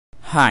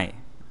Hi,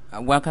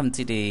 welcome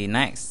to the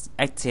next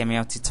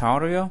HTML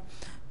tutorial,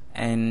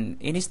 and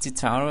in this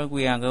tutorial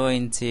we are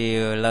going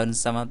to learn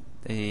some of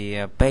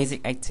the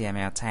basic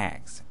HTML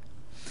tags.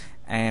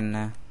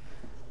 And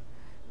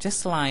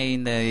just like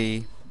in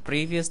the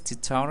previous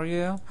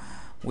tutorial,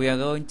 we are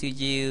going to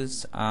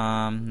use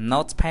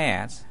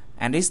Notepad,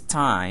 and this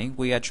time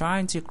we are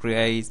trying to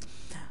create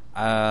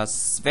a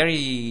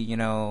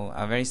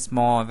very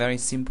small, very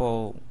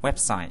simple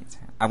website.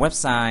 A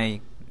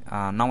website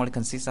normally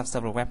consists of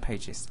several web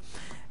pages,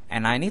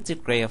 and I need to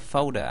create a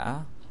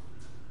folder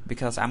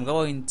because I'm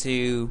going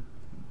to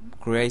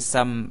create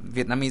some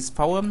Vietnamese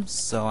poems,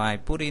 so I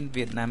put in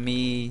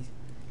Vietnamese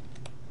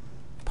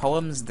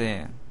poems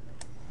there,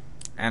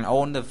 and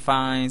all the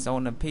files,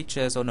 all the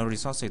pictures, all the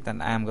resources that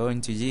I'm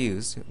going to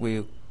use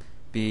will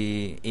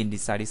be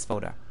inside this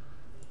folder.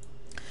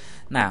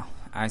 Now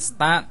I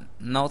start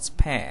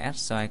Notepad,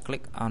 so I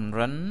click on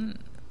run.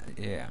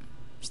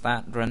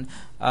 Start run.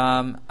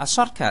 A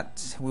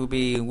shortcut will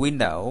be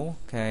window,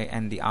 okay,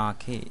 and the R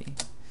key.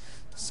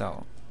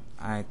 So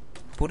I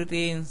put it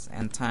in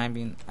and type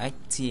in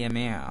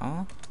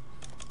HTML,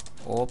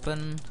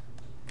 open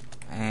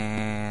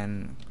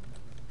and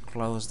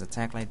close the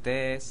tag like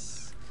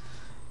this.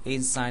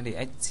 Inside the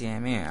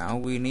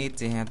HTML we need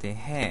to have the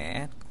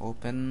head,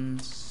 open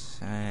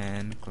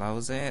and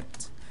close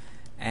it,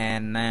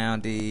 and now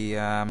the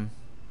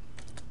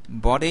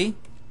body,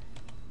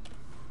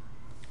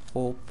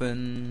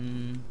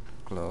 open,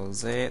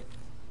 close it.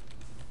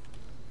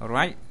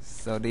 Alright,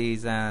 so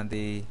these are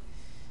the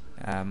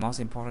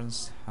most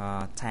important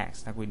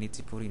tags that we need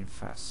to put in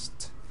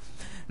first.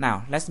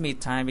 Now let me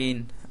type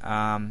in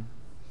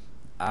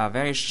a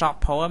very short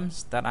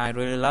poems that I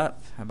really love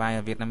by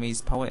a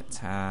Vietnamese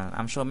poet.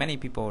 I'm sure many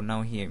people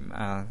know him,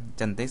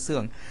 Trần Tế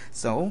Sương.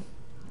 So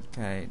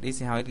okay, this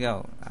is how it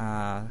goes.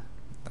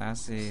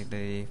 That's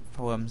the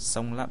poem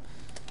Sông Lấp.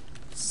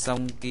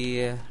 Sông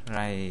kia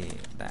rày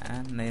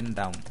đã nên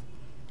đồng.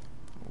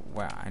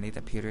 Wow, I need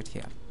a period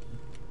here.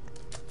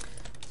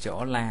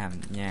 Chỗ làm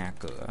nhà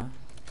cửa,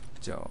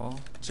 chỗ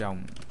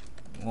trồng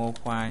ngô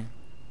khoai,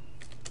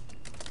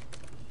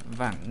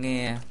 vẳng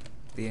nghe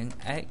tiếng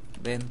ếch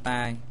bên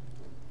tai,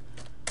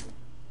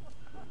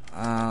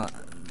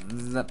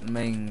 giật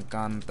mình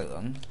còn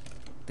tưởng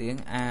tiếng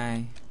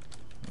ai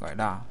gọi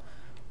đò.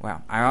 Wow,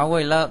 I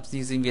always love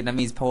using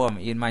Vietnamese poem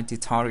in my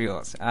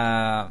tutorials.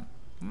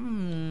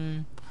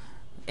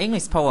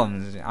 English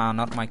poems are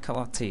not my cup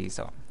of tea,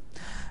 so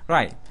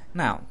right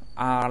now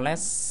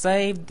let's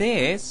save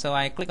this. So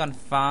I click on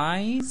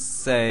File,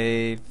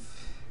 Save,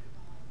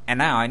 and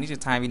now I need to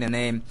type in the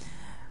name.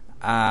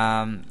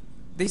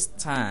 This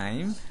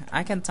time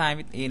I can type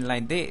it in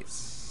like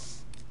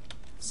this,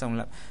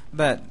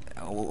 but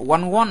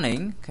one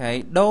warning,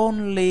 okay,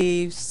 don't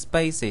leave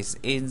spaces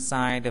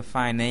inside the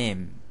file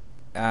name,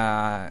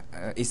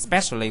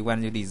 especially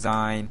when you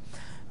design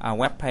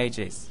web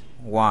pages.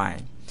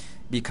 Why?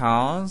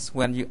 Because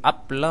when you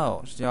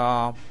upload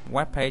your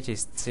web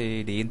pages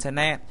to the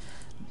internet,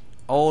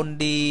 all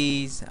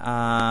these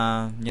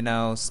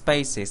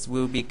spaces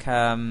will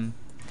become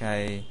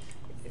they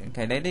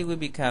will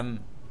become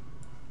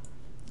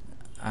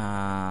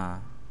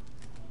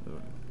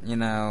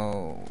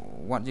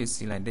what you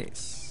see like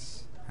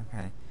this,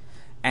 okay,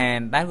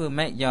 and that will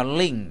make your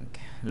link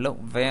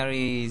look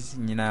very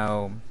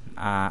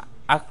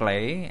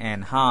ugly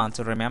and hard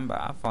to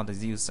remember for the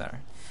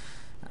user.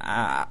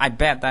 I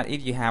bet that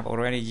if you have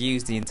already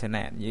used the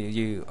internet,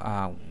 you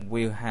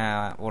will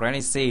have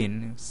already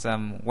seen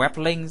some web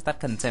links that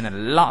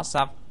contain lots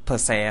of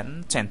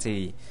percent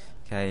 20,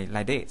 okay,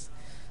 like this.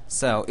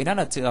 So in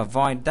order to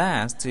avoid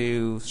that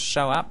to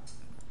show up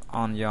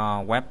on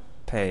your web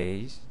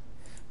page,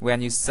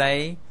 when you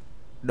say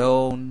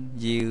don't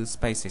use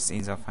spaces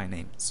in your file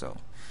name, so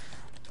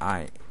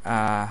I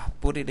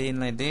put it in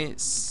like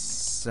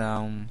this.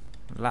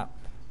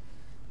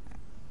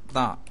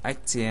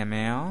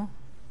 HTML.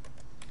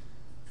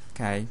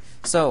 Okay,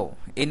 so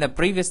in the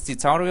previous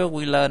tutorial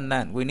we learned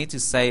that we need to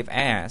save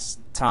as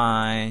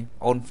Thai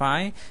own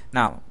file.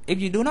 Now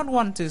if you do not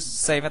want to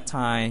save a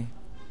Thai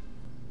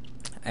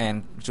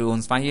and to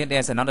own file, here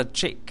there's another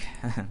trick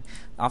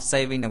of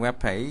saving the web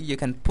page. You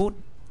can put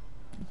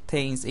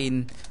things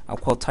in a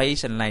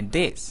quotation like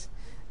this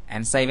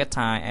and save a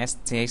Thai as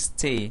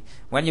txt.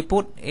 When you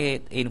put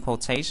it in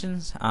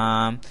quotations,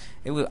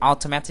 it will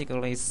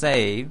automatically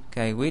save,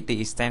 okay, with the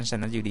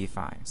extension that you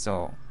define.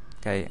 So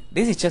okay,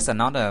 this is just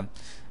another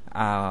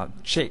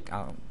trick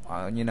of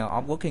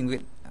working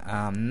with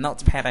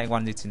Notepad I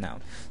want you to know.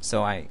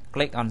 So I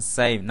click on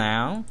Save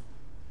Now,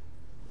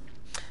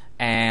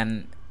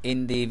 and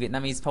in the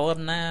Vietnamese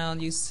poem now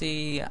you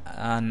see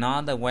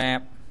another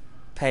web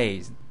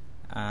page,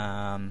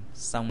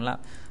 Sông Lấp.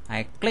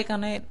 I click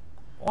on it.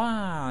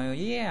 Wow,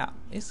 yeah,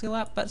 it's still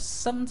up, but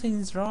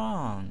something's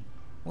wrong.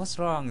 What's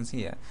wrong is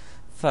here.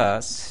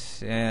 First,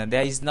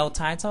 there is no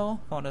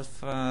title for the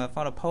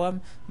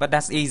poem, but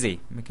that's easy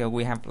because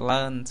we have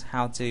learned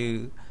how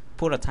to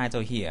put a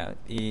title here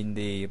in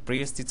the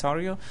previous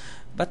tutorial.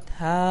 But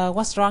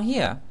what's wrong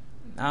here?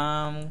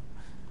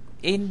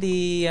 in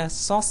the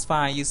source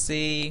file, you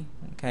see,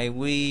 okay,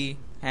 we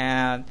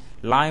have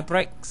line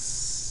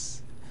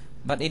breaks,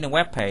 but in the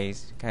web page,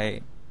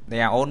 okay,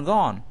 they are all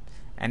gone,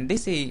 and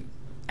this is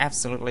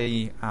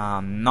absolutely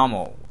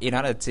normal. In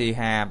order to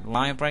have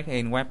line break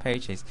in web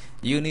pages,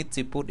 you need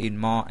to put in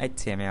more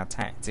HTML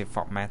tag to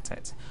format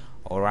it.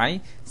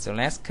 Alright, so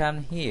let's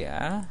come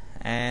here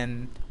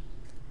and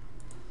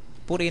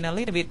put in a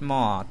little bit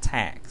more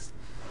tags.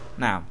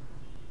 Now,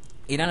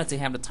 in order to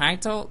have the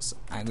titles,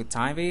 I will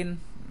type in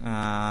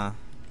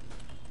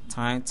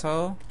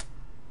title,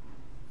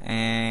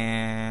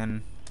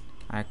 and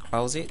I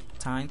close it,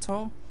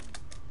 title.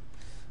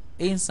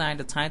 Inside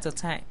the title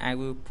tag, I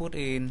will put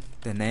in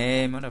the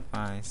name of the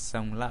file,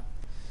 Song Lap.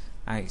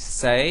 I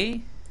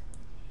say,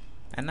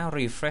 and now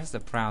refresh the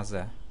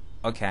browser.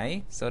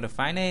 Okay, so the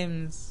file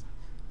names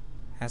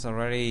has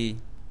already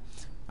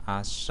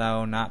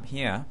shown up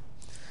here.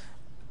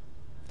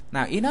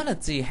 Now, in order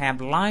to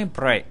have line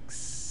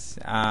breaks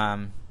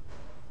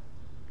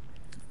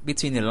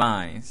between the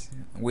lines,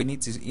 we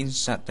need to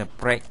insert the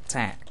break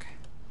tag.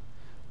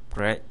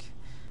 Break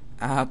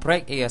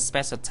is a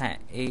special tag.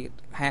 It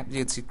helps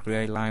you to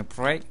create line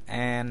break,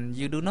 and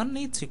you do not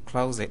need to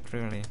close it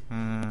really.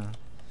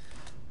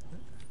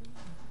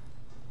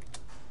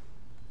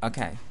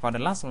 Okay, for the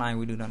last line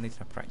we do not need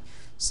a break.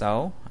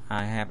 So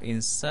I have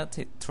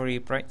inserted 3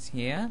 breaks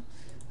here.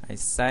 I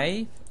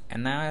save,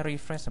 and now I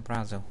refresh the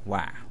browser.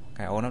 Wow,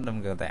 okay, all of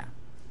them go there.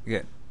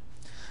 Good.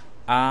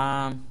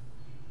 I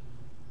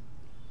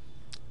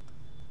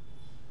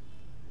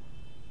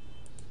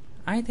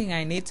think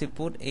I need to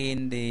put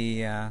in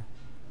the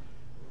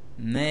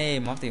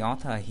name of the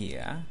author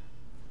here.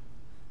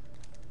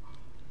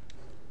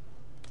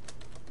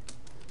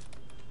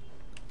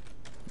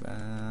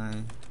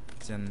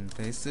 Trần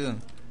Thế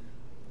Sương.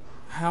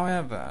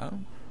 However,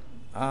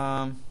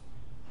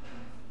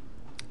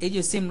 if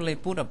you simply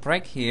put a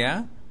break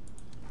here,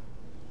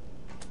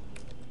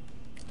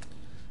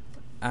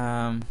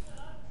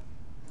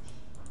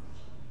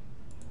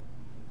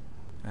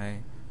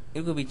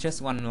 it will be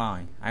just one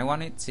line. I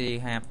want it to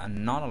have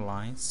another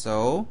line,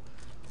 so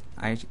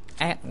I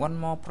add one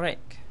more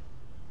break.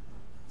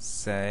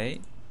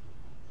 Say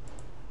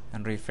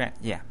and refresh.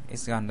 Yeah,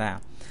 it's gone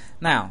down.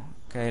 Now,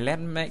 okay,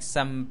 let's make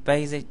some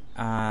basic,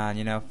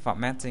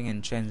 formatting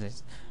and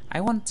changes.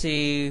 I want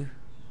to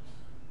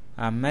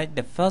make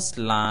the first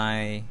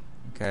line,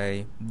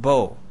 okay,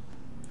 bold.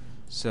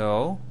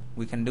 So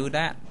we can do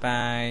that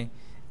by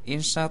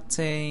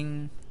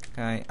inserting,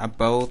 okay, a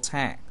bold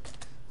tag.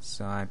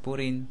 So I put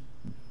in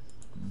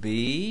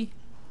B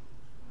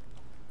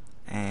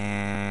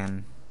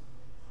and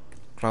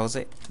close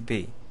it,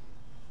 B.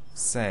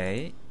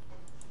 Say,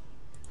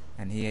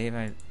 and here if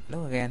I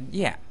look again,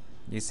 yeah,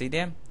 you see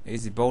them,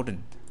 it's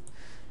boldened.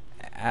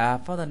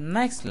 For the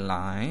next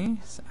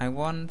line, I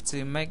want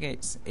to make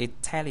it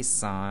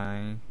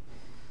italicized,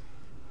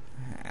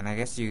 and I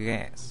guess you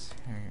guess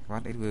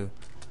what it will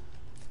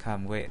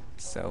come with.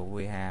 So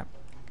we have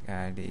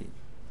the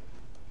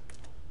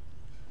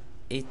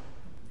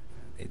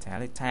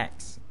italic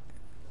text.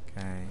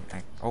 Okay,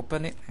 I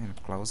open it and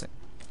close it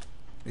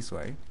this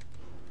way.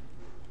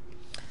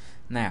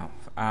 Now,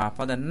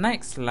 for the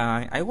next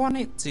line, I want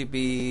it to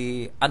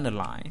be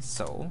underlined,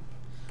 so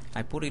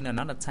I put in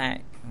another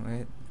tag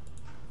with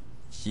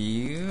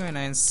U and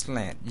then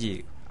slash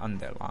U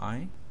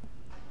underline.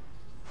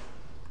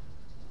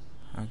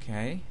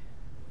 Okay,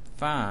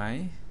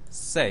 file,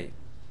 save.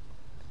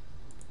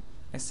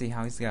 Let's see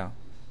how it's go.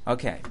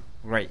 Okay,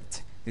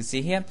 great. You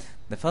see here,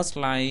 the first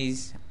line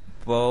is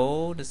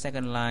bold, the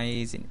second line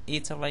is in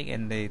italic,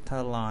 and the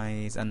third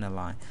line is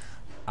underlined.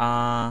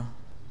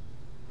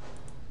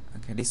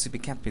 Okay, this should be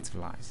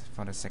capitalized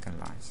for the second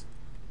line.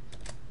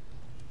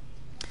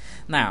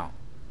 Now,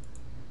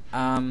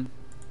 I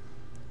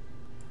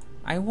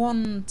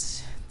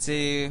want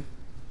to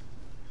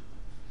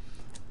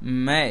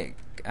make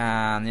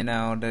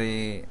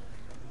the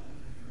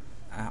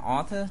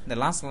author, the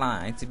last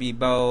line, to be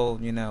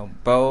bold,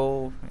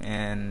 bold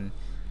and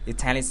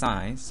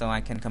italicized, so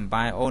I can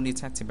combine all the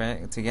text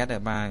together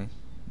by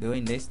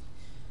doing this.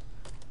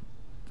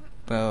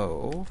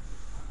 Bold,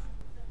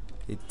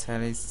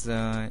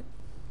 italicized,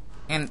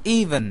 and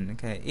even.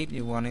 Okay, if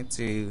you want it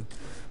to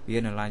be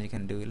underlined, you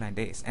can do it like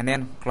this, and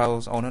then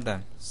close all of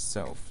them.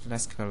 So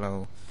let's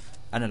close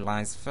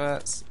underline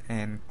first,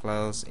 and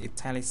close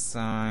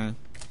italicized,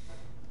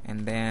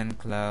 and then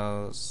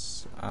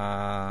close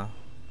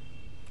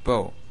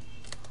bold,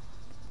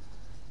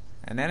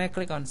 and then I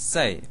click on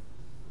save.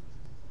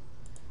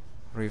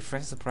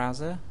 Refresh the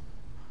browser.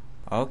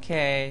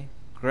 Okay,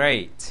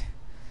 great.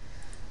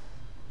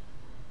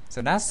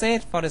 So that's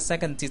it for the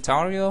second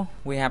tutorial.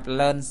 We have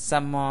learned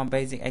some more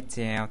basic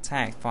HTML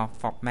tags for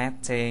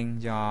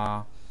formatting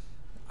your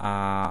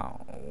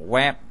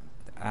web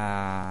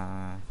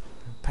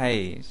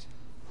page.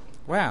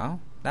 Well,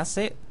 that's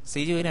it.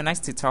 See you in the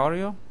next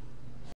tutorial.